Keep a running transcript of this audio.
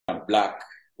black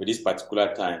for this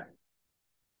particular time.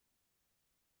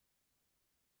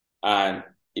 And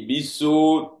it be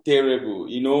so terrible.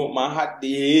 You know, my heart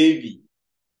dey heavy.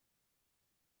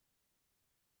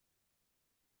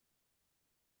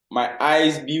 My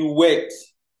eyes be wet.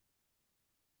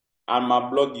 And my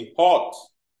blood be hot.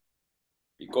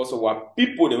 Because of our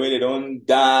people, the way they don't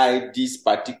die this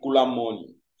particular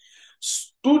morning.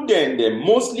 Student them,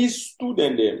 mostly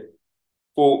student them,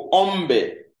 for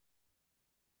Ombe.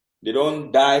 They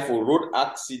don't die for road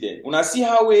accident. Una see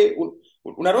how we,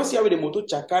 una don't see how the motor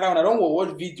chakara, una don't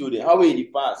watch video, they how we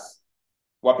pass.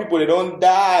 Where people, they don't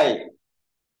die.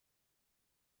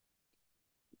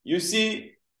 You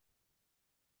see,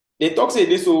 they talk say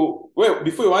this, so, well,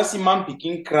 before you want to see man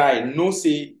picking cry, no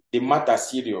say the matter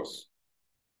serious.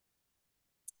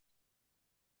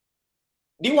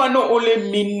 They want not only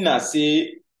mean na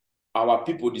say our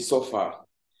people they suffer.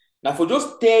 Now for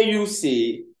just tell you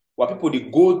say what people they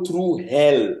go through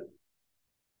hell.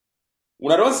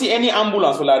 When I don't see any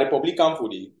ambulance for the Republican for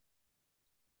the,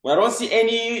 when I don't see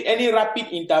any rapid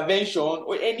intervention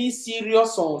or any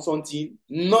serious something,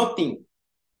 nothing.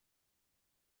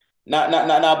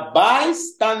 Now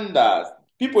bystanders,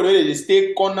 people they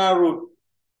stay corner road,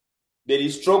 they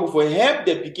struggle for help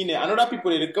them picking them. Another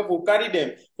people they come for carry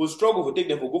them, for struggle for take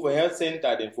them for go for health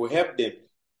center, then for help them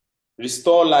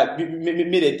restore life,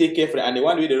 maybe they take care for them, and the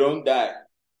one way they don't die.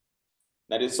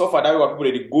 Now they suffer that way what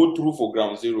people they go through for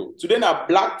ground zero. Today now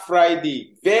Black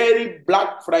Friday, very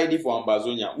Black Friday for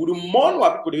Ambazonia. We do mourn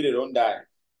what people they don't die.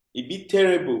 It be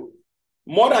terrible.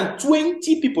 More than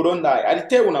 20 people don't die. I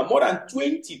tell you now, more than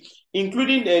 20,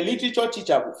 including the literature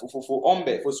teacher for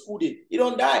Ombe, for school day. He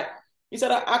don't die. It's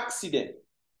an accident.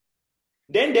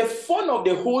 Then the fun of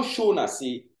the whole show now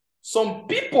say, some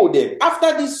people then,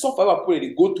 after this suffer what people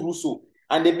they go through so,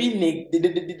 and they be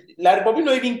the Republic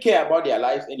don't even care about their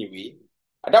lives anyway.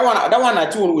 That one I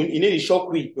too in any shock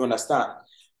we, you understand.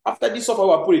 After this suffer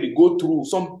what people they go through,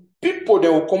 some people they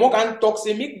will come up and talk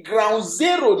say me ground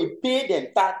zero they pay them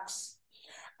tax.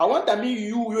 I want to mean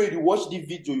you watch the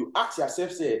video, you ask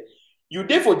yourself, say, you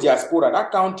there for diaspora,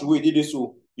 that country where they do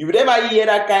so. You never hear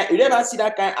that kind, you never see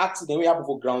that kind of accident where happen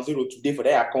for ground zero today for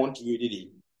that country where they did.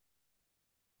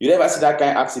 You never see that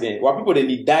kind of accident. Where people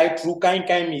they die through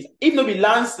kind means. If not be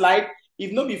landslide,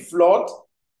 if not be flood,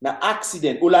 na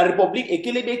accident. Or la Republic,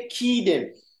 ekelebe kill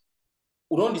them.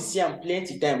 We don't see them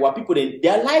plenty time. Where people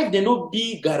their life they not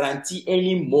be guaranteed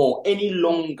anymore, any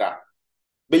longer.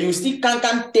 But you still can't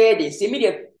tell them, say me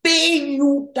they pay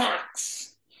you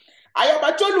tax.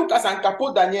 Ayabacho Lucas and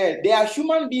Capo Daniel, they are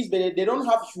human beings, but they don't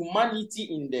have humanity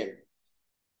in them.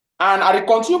 And I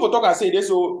continue to talk and say this.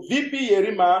 So VP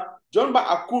Yerima, John Ba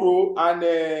Akuro,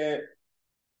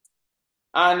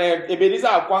 and Ebenezer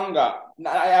Akwanga.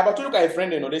 Ayabacho look at a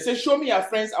friend, you know. They say, show me your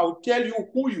friends, I'll tell you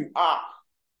who you are.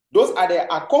 Those are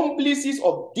the accomplices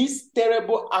of this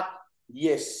terrible act.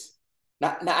 Yes.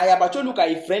 Now Ayabacho look at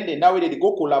a friend and that way they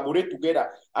go collaborate together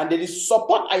and they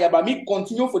support Ayabami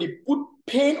continue for the put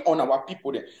pain on our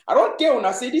people then. I don't care when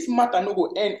I say this matter no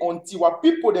go end until our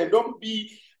people then don't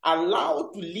be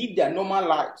allowed to live their normal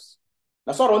lives.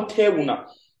 That's what I don't tell you now.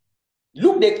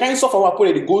 Look the kinds of our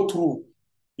people they go through.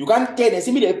 You can't tell them,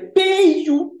 see me they pay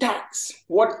you tax.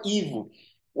 What evil?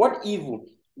 What evil?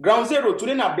 Ground zero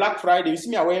today na Black Friday. You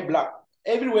see me I wear black.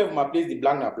 Everywhere of my place the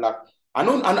black na black. I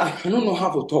don't know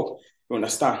how to talk. You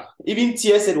understand? Even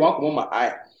tears said one come on my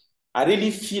eye. I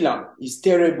really feel them. It's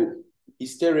terrible.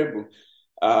 It's terrible.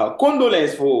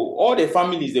 Condolence for all the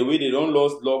families the way they don't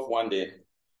lost loved one day.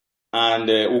 And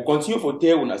we'll continue for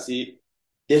tell when I say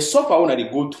the suffer when they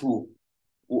go through.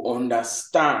 We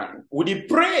understand. We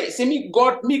pray. Say me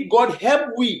God help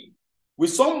we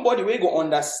with somebody we go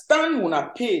understand when I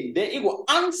pain. Then it will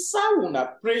answer when I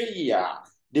prayer.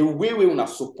 The way we are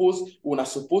supposed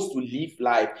to live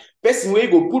life. Person way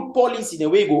go put policy in the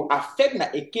way go affect na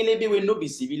ekelebe we no be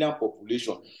civilian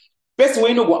population. Person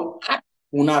way no go act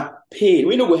una pay.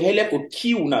 We no go help to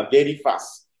kill una very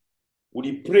fast.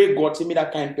 We pray God say me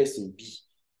that kind of person be.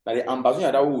 That the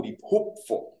Ambazonia that we would hope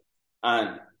for.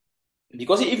 And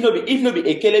because if no be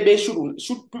ekelebe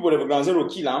should people of ground zero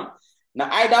kill them. Now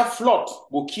either flood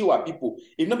will kill our people.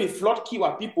 If not be flood kill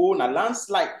our people, na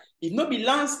landslide. If not be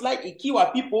landslide, it kill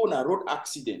our people na road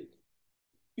accident.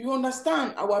 You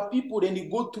understand? Our people then they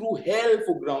go through hell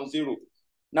for ground zero.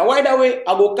 Now why that way?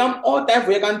 I will come all time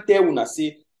for you can tell una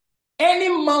say any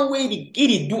man way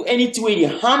they do anything way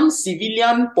they harm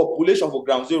civilian population for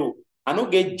ground zero. I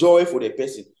don't get joy for the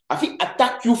person. I feel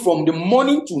attack you from the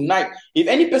morning to night. If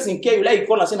any person care, you like you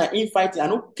call and say na infighting, I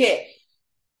don't care.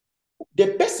 The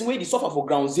person where they suffer for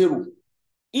ground zero,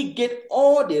 he get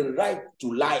all the right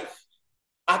to life.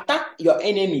 Attack your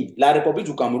enemy, La République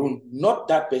du Cameroon, not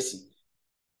that person.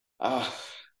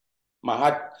 My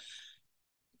heart,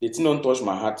 the thing don't touch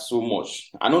my heart so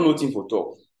much. I know nothing for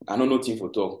talk. I know nothing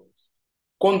for talk.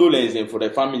 Condolence them for the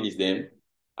families, them,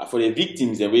 for the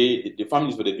victims, the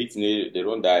families for the victims, they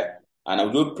don't die. And I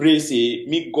will pray, say,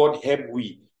 make God help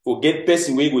we. Forget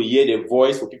person where go hear the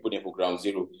voice for people there for ground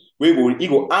zero. He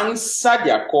go answer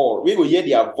their call. We go hear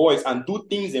their voice and do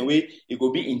things in way it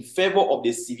will be in favor of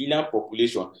the civilian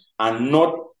population and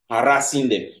not harassing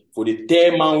them. For the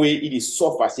third man way it is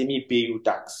suffer, say me pay you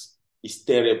tax. It's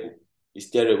terrible.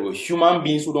 It's terrible. Human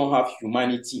beings who don't have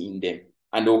humanity in them.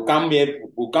 And they'll come here,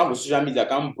 will come to social media,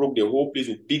 come broke the whole place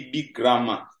with big, big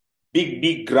grammar. Big,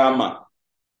 big grammar.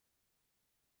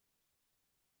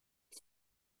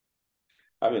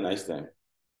 Have a nice time.